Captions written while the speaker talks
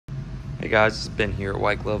Hey guys, it's Ben here at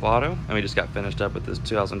White Glove Auto, and we just got finished up with this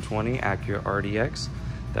 2020 Acura RDX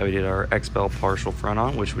that we did our XPEL partial front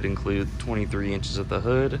on, which would include 23 inches of the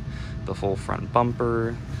hood, the full front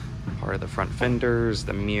bumper, part of the front fenders,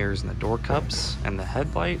 the mirrors and the door cups, and the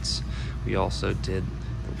headlights. We also did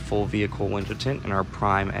the full vehicle window tint in our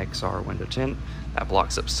Prime XR window tint. That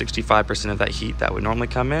blocks up 65% of that heat that would normally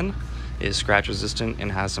come in, is scratch resistant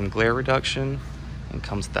and has some glare reduction, and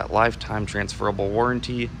comes with that lifetime transferable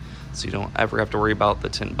warranty, so you don't ever have to worry about the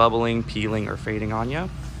tint bubbling, peeling, or fading on you.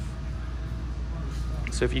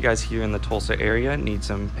 So if you guys here in the Tulsa area need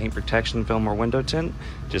some paint protection film or window tint,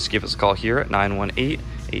 just give us a call here at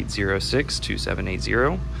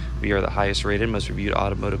 918-806-2780. We are the highest rated, most reviewed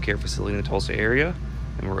automotive care facility in the Tulsa area,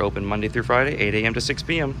 and we're open Monday through Friday, 8 a.m. to 6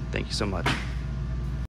 p.m. Thank you so much.